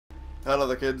Hello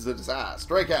there kids, it's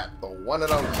Stray Cat, the one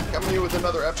and only, coming to you with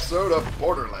another episode of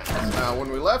Borderlands. Now,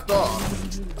 when we left off,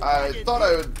 I thought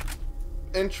I would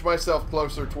inch myself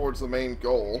closer towards the main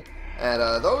goal, and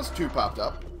those two popped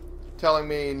up, telling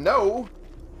me no.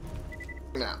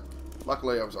 Now,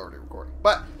 luckily I was already recording.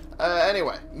 But,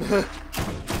 anyway.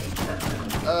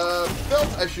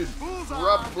 Felt I should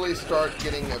probably start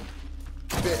getting a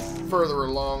bit further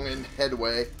along in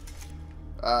headway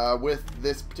with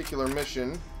this particular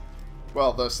mission.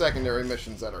 Well, the secondary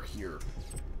missions that are here,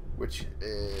 which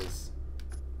is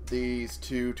these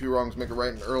two wrongs make a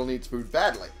right, and Earl needs food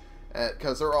badly,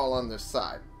 because they're all on this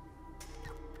side.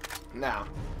 Now,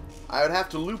 I would have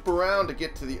to loop around to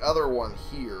get to the other one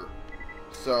here,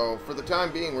 so for the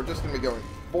time being, we're just going to be going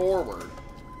forward,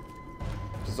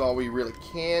 which is all we really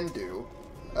can do.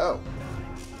 Oh.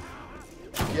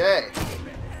 Yay.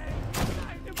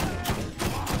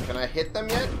 Can I hit them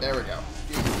yet? There we go.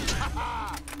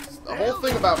 The whole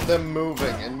thing about them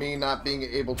moving and me not being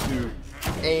able to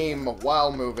aim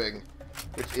while moving,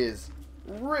 which is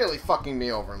really fucking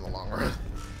me over in the long run.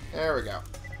 There we go.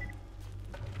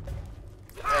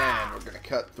 And we're going to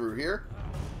cut through here.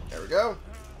 There we go.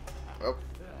 Oh.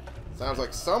 Sounds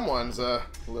like someone's a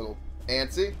little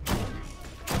antsy.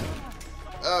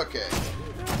 Okay.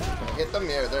 Can I hit them?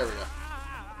 Yeah, there we go.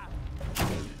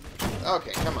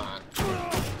 Okay, come on.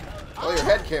 Well, your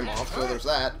head came off, so there's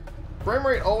that. Frame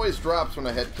rate always drops when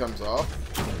a head comes off.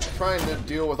 I'm trying to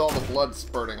deal with all the blood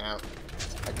spurting out,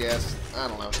 I guess. I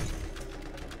don't know.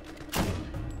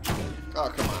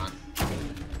 Oh, come on.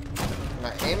 Can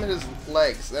I aim at his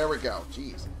legs? There we go.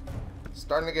 Jeez.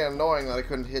 Starting to get annoying that I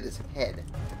couldn't hit his head.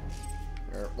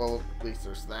 Well, at least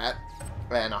there's that.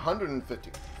 And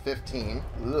 115.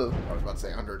 Ugh, I was about to say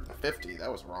 150.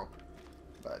 That was wrong.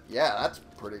 But yeah, that's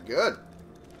pretty good.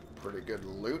 Pretty good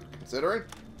loot, considering.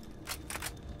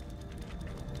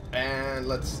 And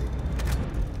let's see.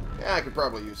 Yeah, I could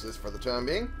probably use this for the time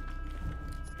being.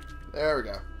 There we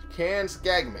go. Canned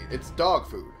SKAG meat. It's dog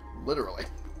food, literally.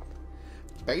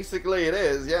 Basically it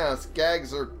is, yeah.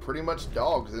 SKAGs are pretty much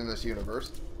dogs in this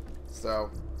universe. So,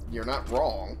 you're not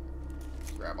wrong.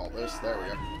 Grab all this. There we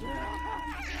go.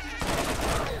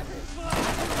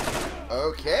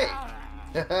 Okay.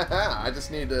 I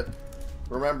just need to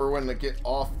remember when to get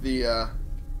off the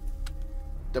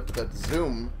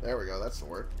zoom. There we go, that's the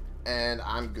word. And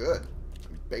I'm good.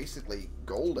 I'm basically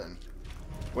golden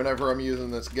whenever I'm using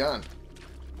this gun.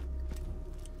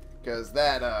 Because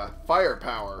that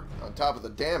firepower on top of the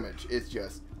damage is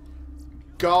just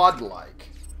godlike.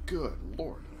 Good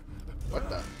lord. What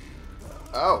the?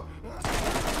 Oh.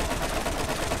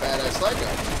 Badass psycho.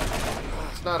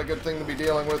 It's not a good thing to be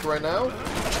dealing with right now.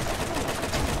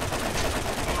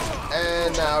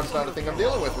 And now it's not a thing I'm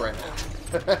dealing with right now.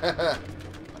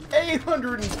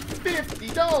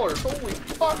 $850! Holy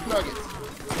fuck nuggets!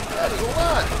 That is a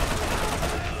lot!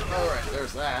 Alright,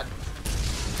 there's that.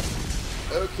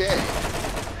 Okay.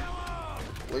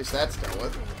 At least that's dealt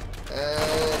with.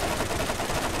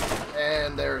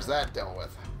 And there's that dealt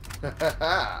with.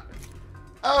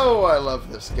 Oh, I love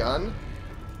this gun.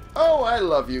 Oh, I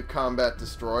love you, Combat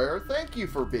Destroyer. Thank you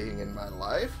for being in my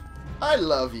life. I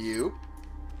love you.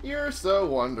 You're so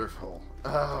wonderful.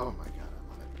 Oh my god.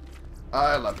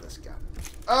 I love this gun.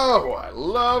 Oh, I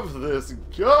love this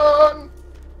gun!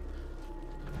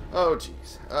 Oh,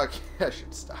 jeez. Okay, I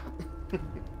should stop.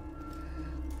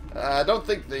 I don't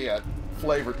think the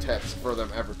flavor text for them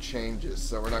ever changes,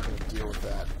 so we're not going to deal with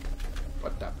that.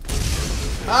 What the?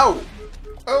 Ow!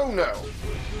 Oh, no.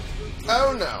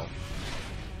 Oh, no.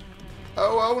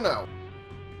 Oh, no.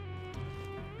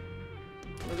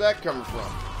 Where's that coming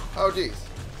from? Oh, jeez.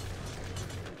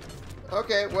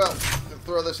 Okay, well,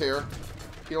 throw this here.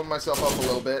 Heal myself up a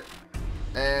little bit.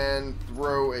 And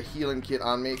throw a healing kit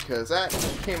on me, because that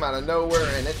came out of nowhere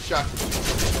and it shocked me.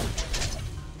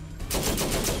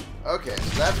 Okay,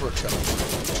 so that's where it's coming from.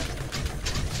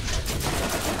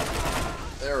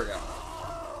 There we go.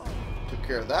 Took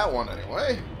care of that one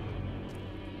anyway.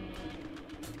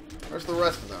 Where's the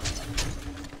rest of them?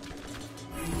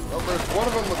 Well, there's one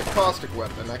of them with a caustic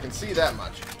weapon. I can see that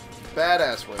much.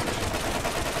 Badass weapon.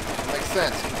 Makes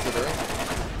sense, considering.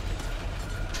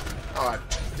 Oh, I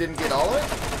didn't get all of it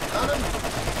on him?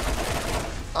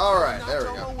 Alright,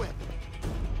 there we go.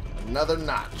 Another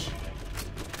notch.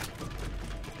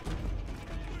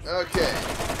 Okay.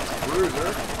 Bruiser. I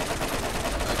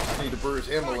just need to bruise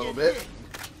him a little bit.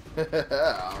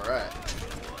 Alright.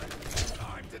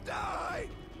 Time to die.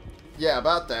 Yeah,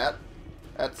 about that.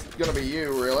 That's gonna be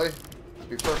you, really. To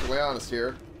be perfectly honest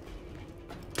here.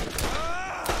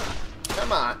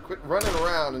 Come on, quit running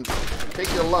around and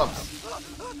take your lumps.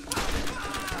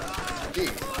 Gee,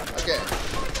 okay. Okay.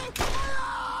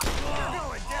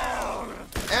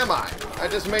 Am I? I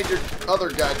just made your other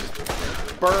guy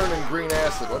just burn in green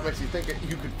acid. What makes you think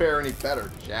you could fare any better,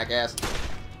 jackass?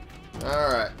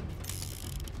 Alright.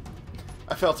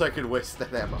 I felt I could waste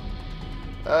that ammo.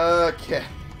 Okay.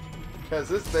 Because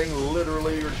this thing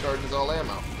literally recharges all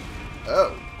ammo.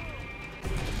 Oh.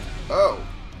 Oh.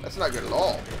 That's not good at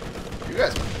all. You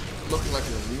guys are looking like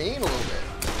you're mean a little bit.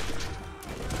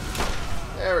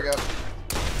 There we go.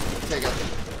 Take out the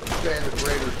bandit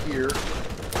raider here.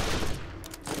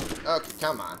 Okay,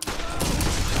 come on.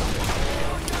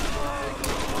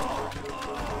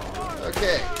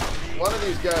 Okay. One of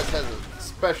these guys has a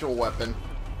special weapon.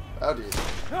 Oh, dude.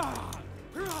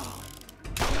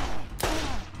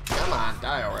 Come on,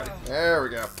 die already. There we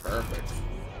go. Perfect.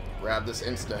 Grab this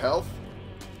insta-health.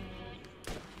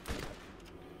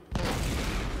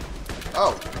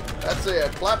 Oh, that's a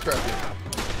claptrap here.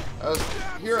 I was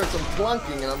hearing some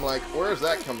plunking, and I'm like, where's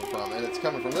that coming from? And it's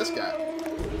coming from this guy.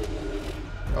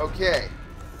 Okay.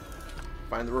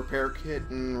 Find the repair kit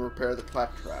and repair the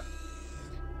claptrap.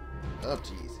 Oh,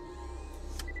 jeez.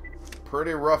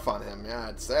 Pretty rough on him, yeah,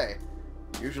 I'd say.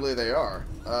 Usually they are.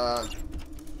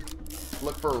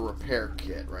 Look for a repair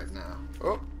kit right now.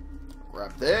 Oh,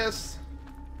 grab this.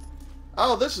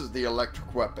 Oh, this is the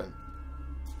electric weapon.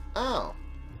 Oh.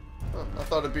 Well, I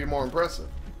thought it'd be more impressive.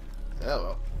 Oh,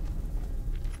 well.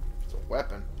 It's a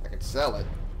weapon. I can sell it.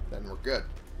 Then we're good.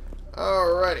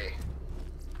 Alrighty.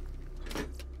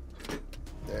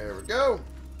 There we go.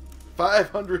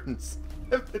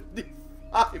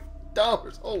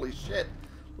 $575. Holy shit.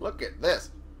 Look at this.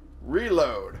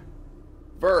 Reload.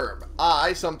 Verb.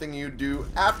 I, something you do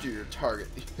after your target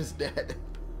is dead.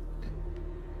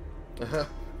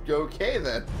 Okay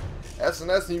then.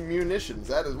 S&S munitions.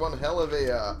 That is one hell of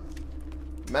a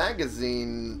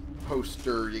magazine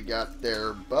poster you got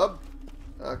there, bub.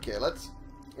 Okay, let's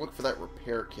look for that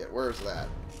repair kit. Where's that?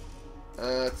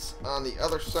 It's on the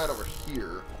other side over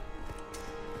here.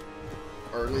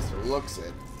 Or at least it looks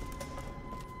it.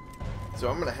 So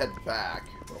I'm going to head back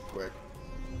real quick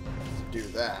to do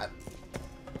that.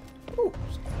 Ooh,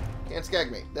 can't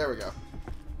skag me. There we go.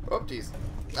 Oopsies.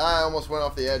 I almost went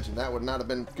off the edge, and that would not have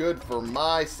been good for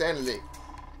my sanity,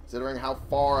 considering how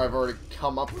far I've already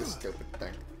come up this stupid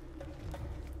thing.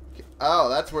 Okay. Oh,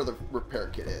 that's where the repair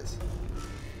kit is.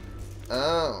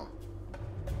 Oh.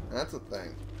 That's a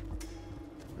thing.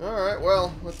 Alright,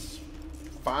 well, let's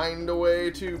find a way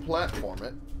to platform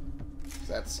it.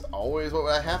 That's always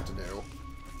what I have to do.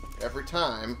 Every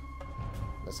time.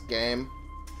 This game.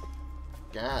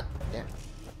 God damn.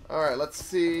 Alright, let's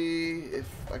see if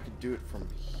I could do it from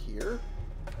here.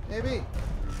 Maybe?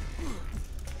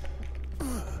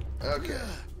 Okay.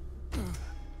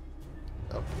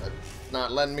 Oh, it's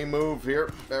not letting me move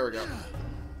here. There we go.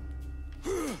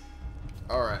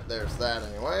 Alright, there's that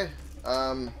anyway.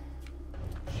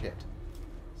 Shit.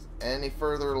 Any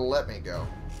further, let me go.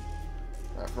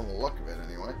 Not from the look of it,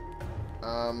 anyway.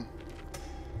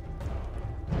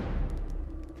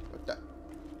 What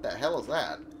the hell is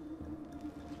that?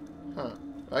 Huh.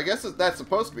 I guess that's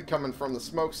supposed to be coming from the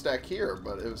smokestack here,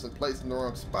 but it was placed in the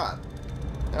wrong spot.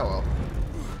 Oh well.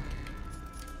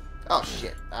 Oh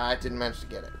shit. I didn't manage to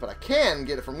get it. But I can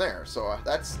get it from there, so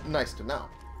that's nice to know.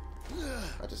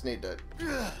 I just need to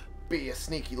be a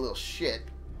sneaky little shit.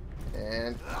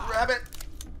 And grab it.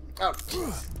 Oh,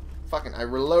 jeez. Fucking, I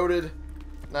reloaded.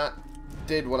 Not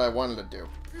did what I wanted to do.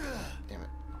 Damn it.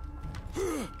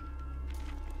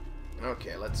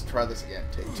 Okay, let's try this again.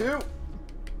 Take two.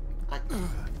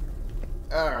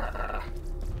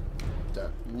 To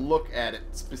look at it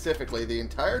specifically the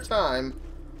entire time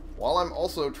while I'm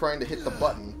also trying to hit the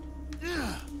button.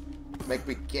 Make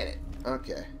me get it.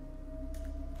 Okay.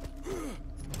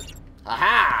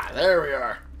 Aha! There we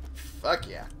are. Fuck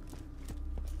yeah.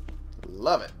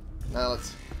 Love it. Now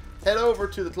let's head over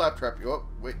to the claptrap. Oh,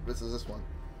 wait, this is this one.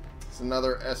 It's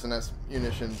another S&S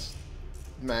munitions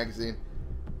magazine.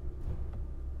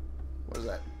 What is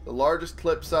that? The largest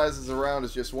clip sizes around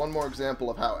is just one more example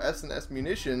of how S&S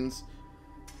munitions...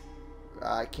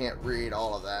 I can't read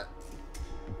all of that.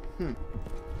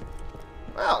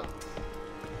 Well,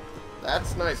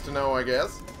 that's nice to know, I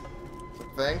guess. It's a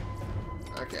thing.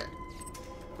 Okay.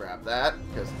 Grab that,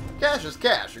 because cash is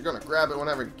cash. You're going to grab it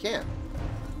whenever you can.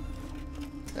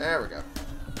 There we go.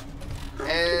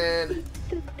 And...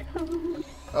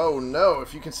 oh no,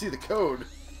 if you can see the code.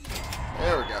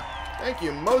 There we go. Thank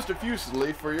you most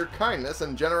effusively for your kindness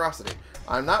and generosity.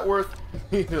 I'm not worth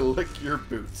me to lick your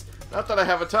boots. Not that I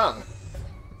have a tongue.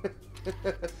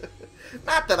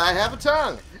 Not that I have a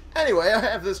tongue. Anyway, I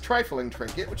have this trifling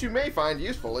trinket, which you may find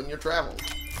useful in your travels.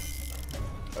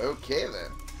 Okay,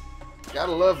 then.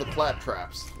 Gotta love the clap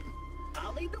traps.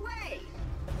 I'll lead the way.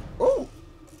 Oh,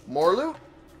 more loot.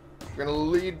 We're gonna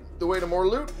lead the way to more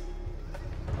loot.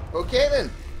 Okay then,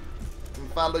 I'll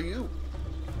follow you.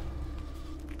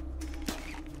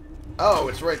 Oh,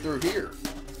 it's right through here.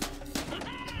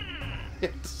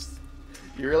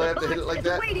 You really have to hit it like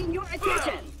that? Waiting your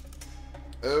attention.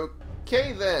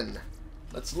 Okay then,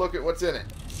 let's look at what's in it.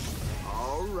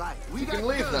 All right, we You got can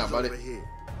leave now, guns buddy. over here.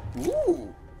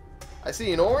 Ooh, I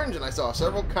see an orange and I saw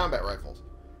several combat rifles.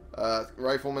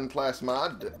 Rifleman class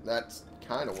mod, that's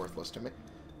kind of worthless to me.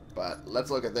 But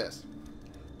let's look at this.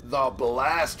 The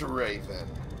Blast Raven.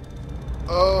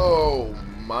 Oh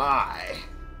my.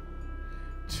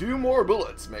 2 more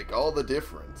bullets make all the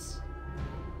difference.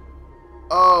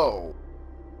 Oh.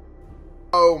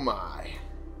 Oh my.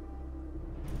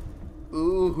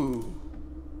 Ooh.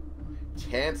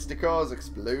 Chance to cause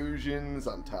explosions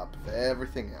on top of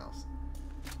everything else.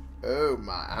 Oh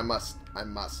my. I must. I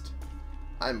must.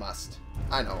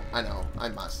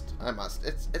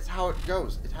 It's how it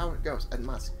goes. It's how it goes. I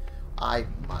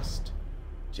must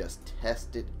just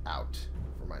test it out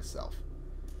for myself.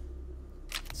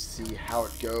 See how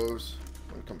it goes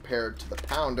when compared to the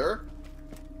pounder.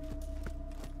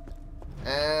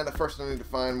 And first I need to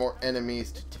find more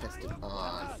enemies to test it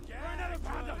on.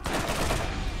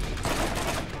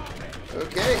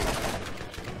 Okay.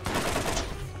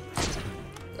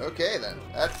 Okay then.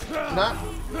 That's not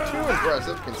too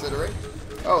impressive considering.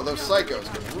 Oh, those psychos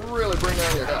can really bring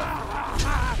down your health.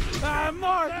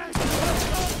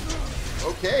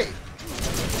 Okay.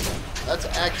 That's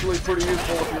actually pretty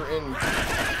useful if you're in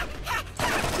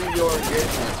singular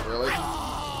engagements, really.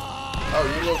 Oh,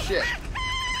 you little shit.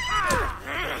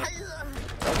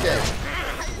 Okay.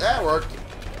 That worked.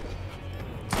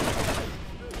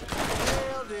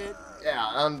 Yeah,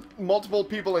 on multiple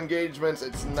people engagements,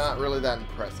 it's not really that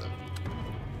impressive.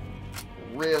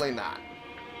 Really not.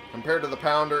 Compared to the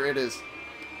pounder, it is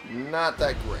not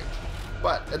that great.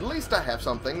 But at least I have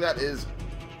something that is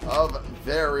of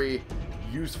very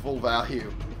useful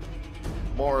value.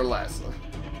 More or less.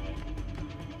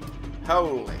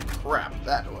 Holy crap,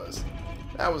 that was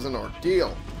an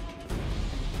ordeal.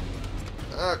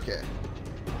 Okay.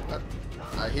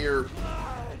 I hear...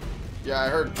 Yeah, I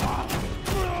heard...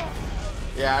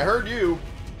 Yeah, I heard you.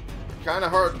 Kind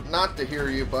of hard not to hear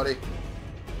you, buddy.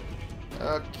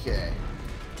 Okay.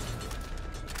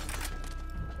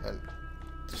 And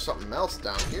there's something else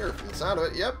down here from the sound of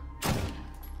it. Yep.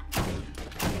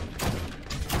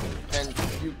 And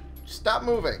you stop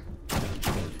moving.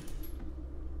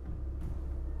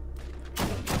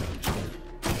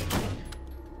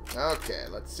 Okay,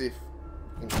 let's see if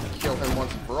we can kill him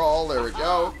once and for all. There we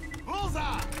go.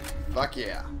 Fuck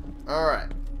yeah. Alright.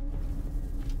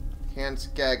 Can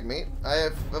SKAG meat. I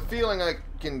have a feeling I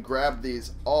can grab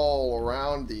these all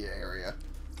around the area,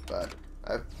 but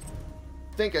I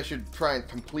think I should try and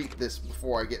complete this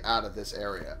before I get out of this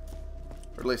area.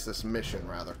 Or at least this mission,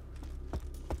 rather.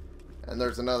 And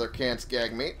there's another can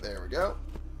SKAG meat. There we go.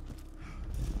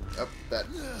 Yep, that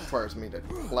requires me to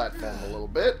platform a little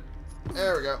bit.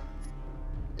 There we go.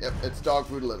 Yep, it's dog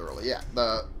food literally. Yeah,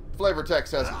 the flavor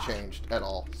text hasn't changed at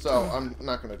all, so I'm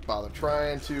not going to bother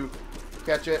trying to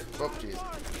catch it. Oh, jeez.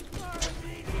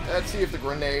 Let's see if the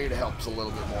grenade helps a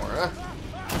little bit more, huh?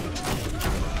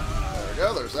 There we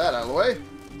go, there's that out of the way.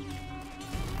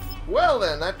 Well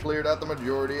then, that cleared out the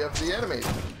majority of the enemies.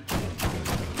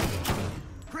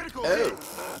 Oh.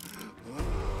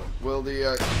 Will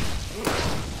the,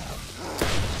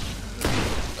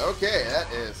 Okay,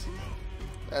 that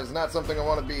is not something I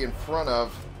want to be in front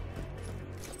of.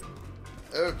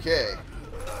 Okay.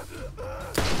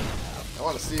 I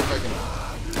want to see if I can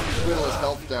whittle his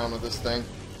health down with this thing.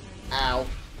 Ow.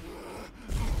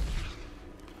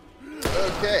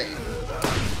 Okay.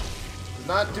 Did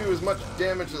not do as much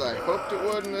damage as I hoped it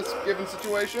would in this given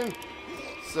situation.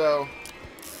 So,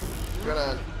 I'm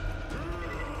gonna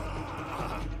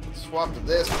swap to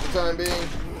this for the time being.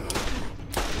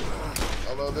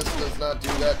 Although this does not do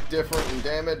that different in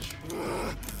damage.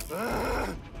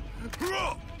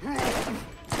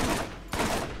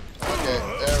 Okay,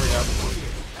 there we go.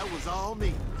 That was all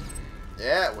me.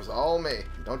 Yeah, it was all me.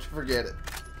 Don't you forget it.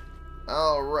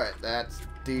 Alright, that's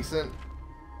decent.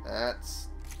 That's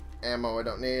ammo I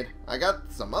don't need. I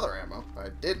got some other ammo I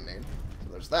did need. So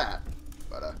there's that.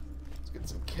 But, let's get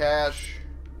some cash.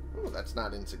 Ooh, that's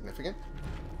not insignificant.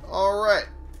 Alright.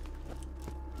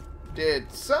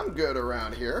 Did some good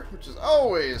around here, which is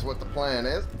always what the plan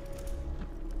is.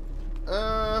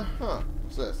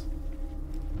 What's this?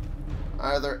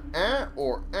 Either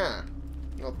or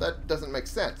Well, that doesn't make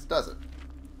sense, does it?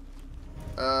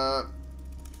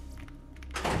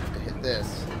 Hit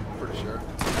this. I'm pretty sure.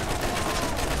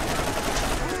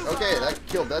 Okay, that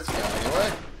killed this guy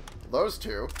anyway. Those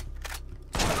two.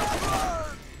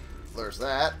 There's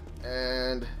that.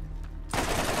 And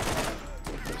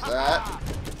there's that.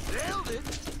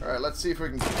 Alright, let's see if we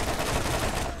can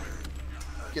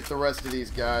get the rest of these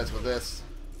guys with this.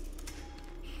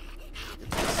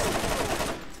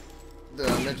 The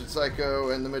midget psycho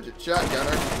and the midget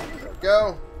shotgunner. There we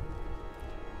go.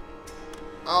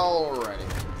 Alrighty.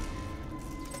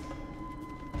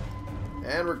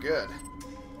 And we're good.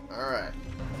 Alright.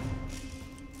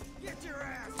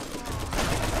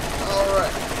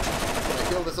 Alright. Can I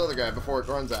kill this other guy before it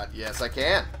runs out? Yes, I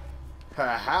can.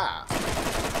 Ha-ha.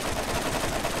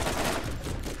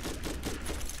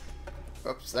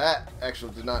 Oops, that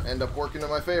actually did not end up working in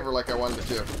my favor like I wanted it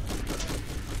to.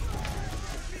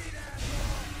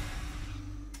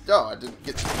 Oh, I didn't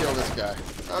get to kill this guy.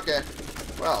 Okay.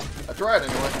 Well, I tried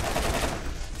anyway.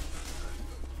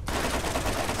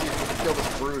 Let's see if we can kill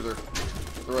this bruiser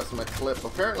with the rest of my clip.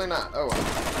 Apparently not. Oh well.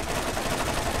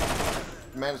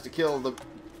 Managed to kill the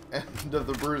end of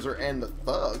the bruiser and the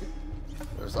thug.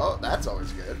 That's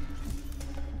always good.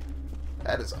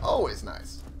 That is always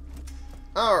nice.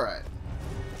 Alright.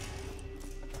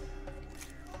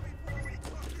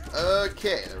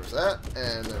 Okay, there was that,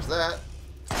 and there's that.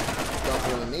 Don't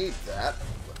really need that.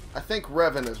 I think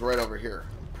Revan is right over here.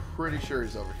 I'm pretty sure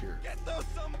he's over here. Get those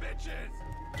some bitches!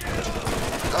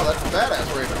 Oh, that's a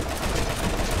badass Raven.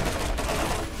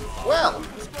 Well.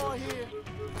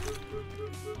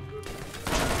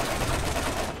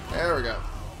 There we go.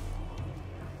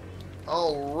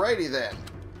 Alrighty then.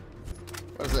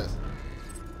 What is this?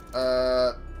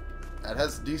 That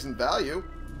has decent value.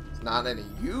 It's not any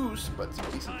use, but it's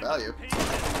decent value.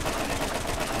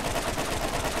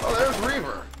 Oh, there's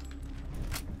Reaver.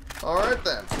 Alright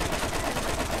then.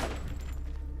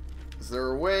 Is there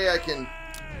a way I can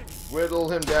whittle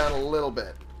him down a little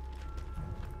bit?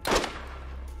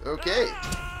 Okay. Okay.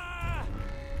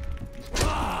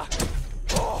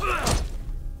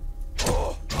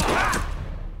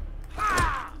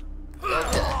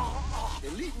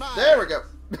 There we go.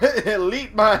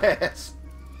 Elite my ass.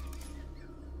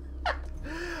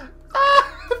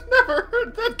 I've never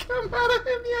heard that come out of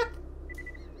him yet.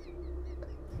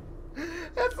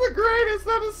 That's the greatest.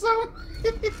 That is so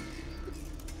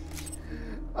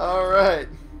Alright.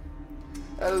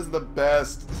 That is the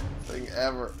best thing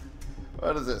ever.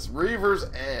 What is this? Reaver's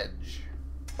Edge.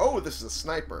 Oh, this is a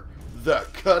sniper. The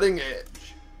cutting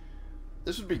edge.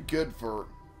 This would be good for...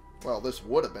 Well, this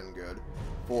would have been good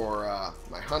for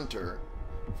my hunter.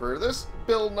 For this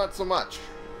build, not so much.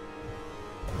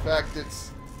 In fact,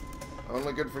 it's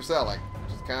only good for selling,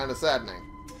 which is kind of saddening.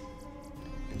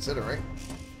 Considering.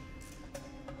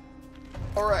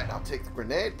 Alright, I'll take the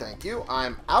grenade, thank you.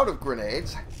 I'm out of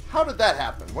grenades. How did that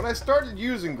happen? When I started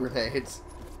using grenades,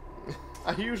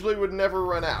 I usually would never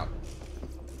run out.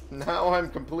 Now I'm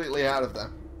completely out of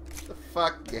them. The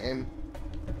fuck, game?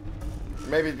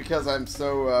 Maybe because I'm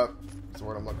so, what's the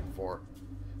word I'm looking for?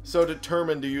 So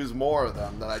determined to use more of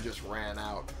them that I just ran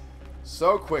out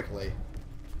so quickly.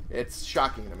 It's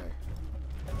shocking to me.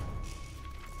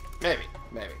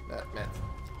 Maybe.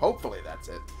 Hopefully that's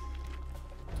it.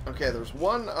 Okay, there's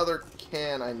one other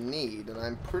can I need, and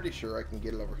I'm pretty sure I can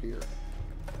get it over here.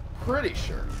 Pretty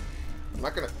sure. I'm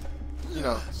not gonna,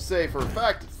 say for a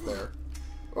fact it's there.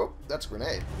 Oh, that's a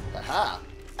grenade. Aha!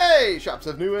 Hey! Shops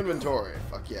have new inventory.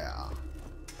 Fuck yeah.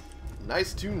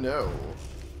 Nice to know.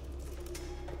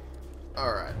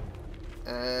 Alright.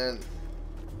 And...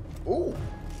 Ooh!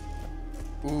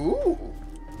 Ooh!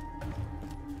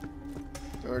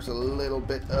 There's a little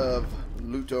bit of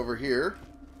loot over here.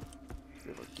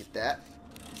 Get that.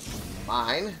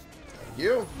 Mine. Thank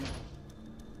you.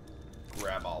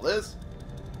 Grab all this.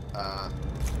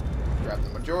 Grab the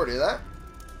majority of that.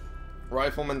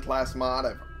 Rifleman class mod.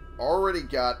 I've already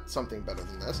got something better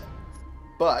than this.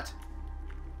 But...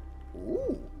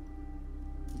 Ooh.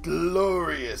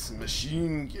 Glorious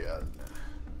machine gun.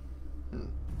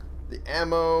 The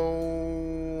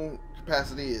ammo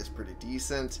capacity is pretty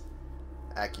decent.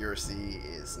 Accuracy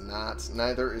is not.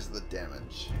 Neither is the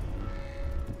damage.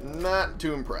 Not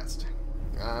too impressed.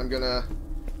 I'm gonna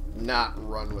not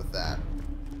run with that.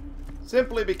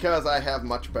 Simply because I have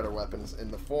much better weapons in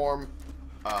the form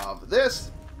of this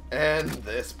and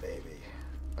this baby.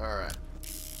 Alright.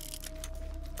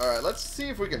 Alright, let's see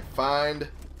if we can find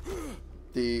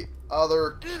the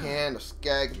other can of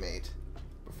SKAG mate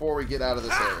before we get out of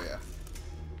this area.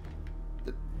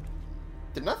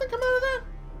 Did nothing come out of that?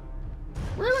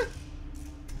 Really?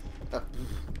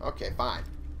 Okay, fine.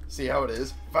 See how it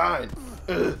is? Fine.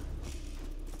 Ugh.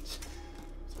 What's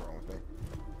wrong with me?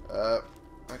 I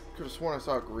could have sworn I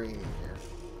saw green in here.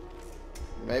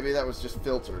 Maybe that was just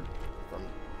filtered from,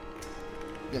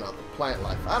 you know, the plant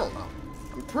life. I don't know.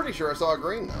 I'm pretty sure I saw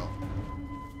green, though.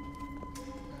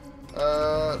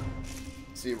 Let's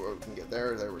see what we can get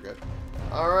there. There we're good.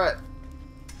 Alright.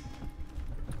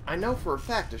 I know for a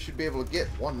fact I should be able to get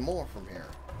one more from here.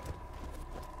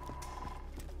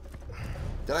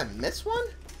 Did I miss one?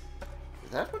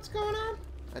 Is that what's going on?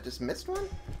 I just missed one?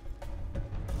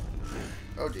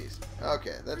 Oh, geez.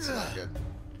 Okay, that's not good.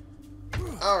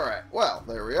 Alright, well,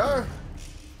 there we are.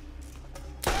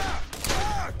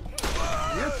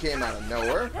 You came out of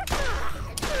nowhere.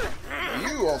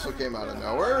 You also came out of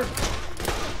nowhere.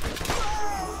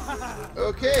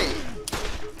 Okay.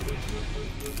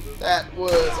 That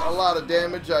was a lot of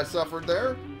damage I suffered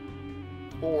there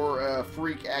for a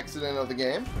freak accident of the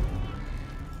game.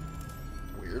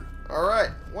 Weird.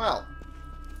 Alright, well.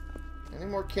 Any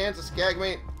more cans of SKAG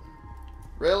meat?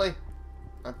 Really?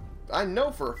 I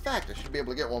know for a fact I should be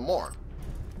able to get one more.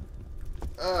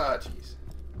 Ah, jeez.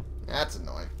 That's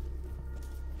annoying.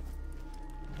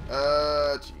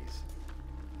 Jeez.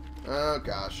 Oh,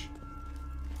 gosh.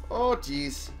 Oh,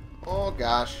 jeez. Oh,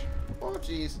 gosh. Oh,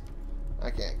 jeez. I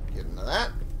can't get into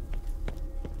that.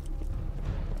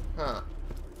 Huh.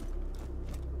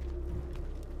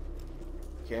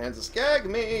 Cans of SKAG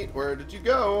meat. Where did you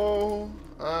go?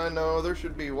 I know there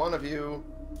should be one of you.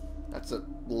 That's a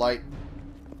light.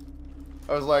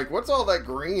 I was like, what's all that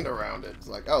green around it? It's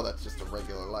like, oh, that's just a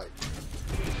regular light.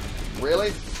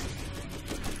 Really?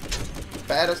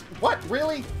 Baddest. What?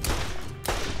 Really?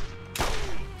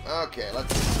 Okay,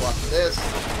 let's swap this.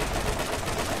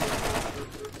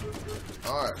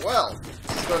 Alright, well,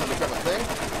 it's going to become a thing.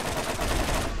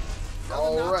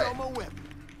 Alright.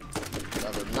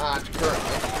 Another notch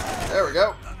currently. There we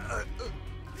go.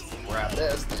 Grab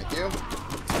this, thank you.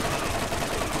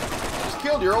 Just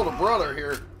killed your older brother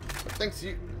here.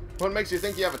 What makes you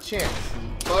think you have a chance,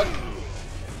 bud?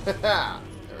 There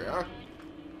we are.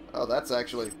 Oh, that's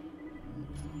actually...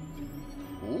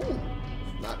 Ooh.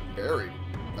 Not very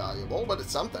valuable, but it's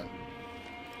something.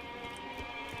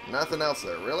 Nothing else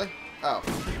there, really? Oh.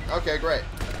 Okay, great.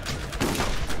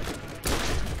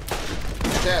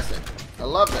 Fantastic. I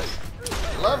love this.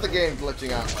 I love the game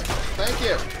glitching out like this. Thank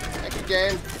you. Thank you,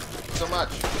 game. So much.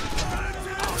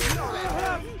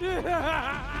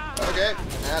 Okay,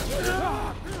 that's weird.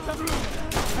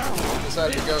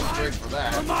 Decided to go straight for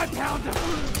that.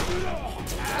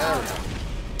 There we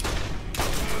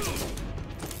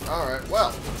go. Alright,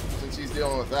 well, since he's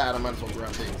dealing with that, I might as well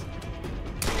grab these.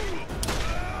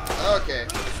 Okay.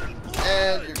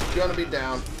 And you're gonna be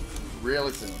down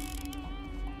really soon.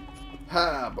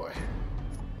 Ah, boy.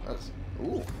 That's,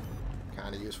 ooh,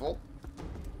 kind of useful.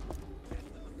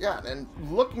 God, and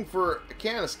looking for a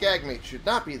can of SKAG meat should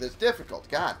not be this difficult.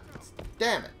 God,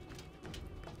 damn it.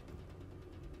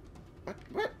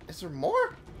 What? Is there more?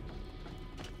 Are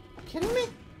you kidding me?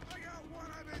 I got one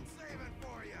I've been saving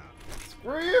for you.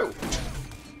 Screw you.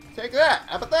 Take that.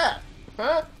 How about that?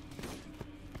 Huh?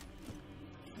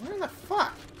 Where in the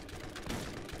fuck?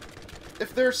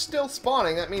 If they're still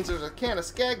spawning, that means there's a can of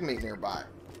SKAG meat nearby.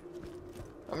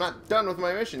 I'm not done with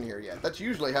my mission here yet. That's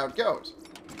usually how it goes.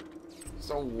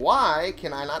 So why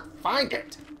can I not find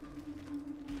it?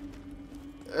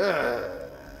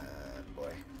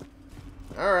 Boy.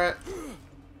 Alright.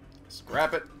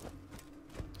 Scrap it.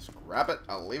 Scrap it.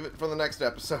 I'll leave it for the next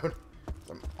episode.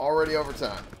 I'm already over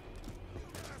time.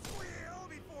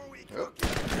 Oh,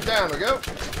 down we go.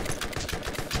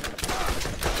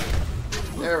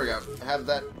 There we go. Have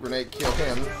that grenade kill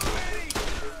him.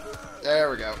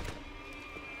 There we go.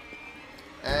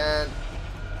 And...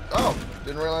 oh!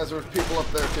 Didn't realize there was people up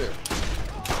there too.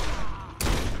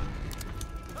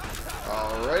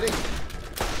 Alrighty.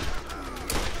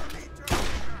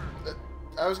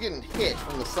 I was getting hit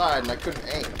from the side and I couldn't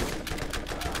aim.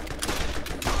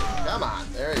 Come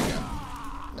on, there you go.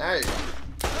 There you go.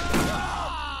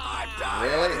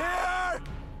 Really?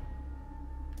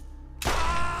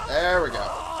 There we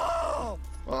go.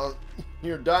 Well,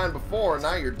 you were dying before,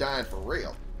 now you're dying for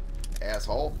real.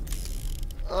 Asshole.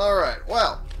 Alright,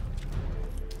 well.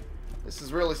 This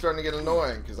is really starting to get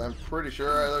annoying, because I'm pretty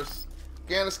sure there's a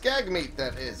can of SKAG meat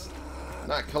that is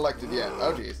not collected yet.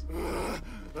 Oh, jeez.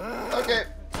 Okay.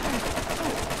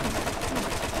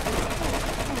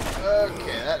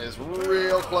 Okay, that is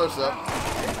real close up.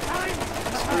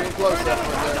 Extreme close up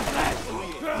right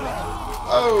there.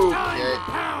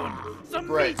 Okay.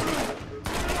 Great.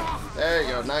 There you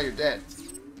go, now you're dead.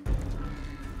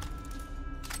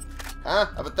 Huh?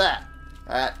 How about that?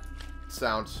 That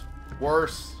sounds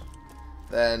worse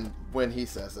than when he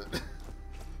says it. Good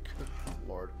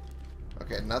Lord. Okay.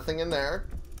 Okay, nothing in there.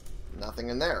 Nothing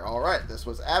in there. Alright, this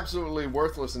was absolutely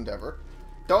worthless endeavor.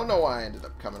 Don't know why I ended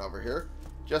up coming over here.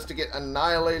 Just to get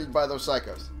annihilated by those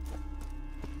psychos.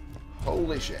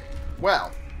 Holy shit.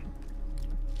 Well,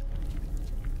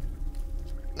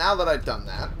 now that I've done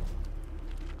that,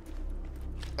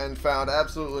 and found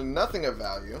absolutely nothing of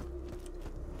value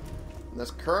in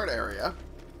this current area,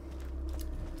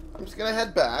 I'm just going to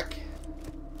head back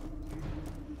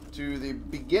to the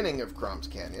beginning of Krom's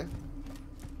Canyon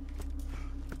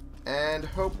and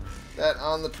hope that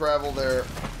on the travel there...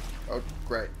 Oh,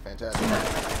 great. Fantastic.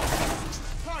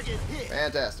 Target hit.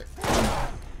 Fantastic.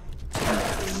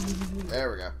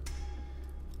 There we go.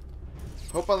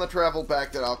 Hope on the travel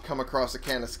back that I'll come across a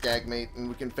can of SKAG meat and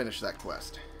we can finish that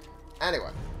quest.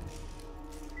 Anyway.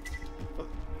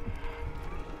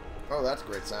 Oh, that's a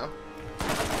great sound.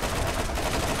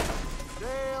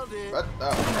 Nailed it. What?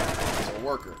 Oh, it's a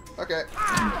worker. Okay.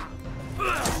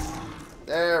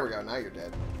 There we go. Now you're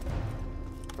dead.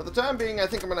 For the time being, I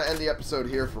think I'm going to end the episode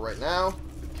here for right now,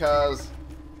 because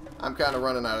I'm kind of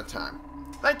running out of time.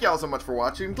 Thank you all so much for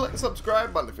watching. Click the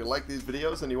subscribe button if you like these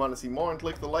videos and you want to see more, and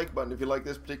click the like button if you like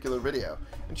this particular video.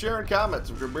 And share in comments.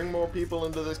 If we bring more people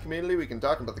into this community, we can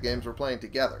talk about the games we're playing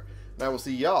together. And I will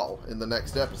see y'all in the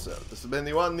next episode. This has been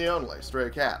the one and the only Stray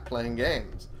Cat, playing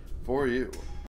games for you.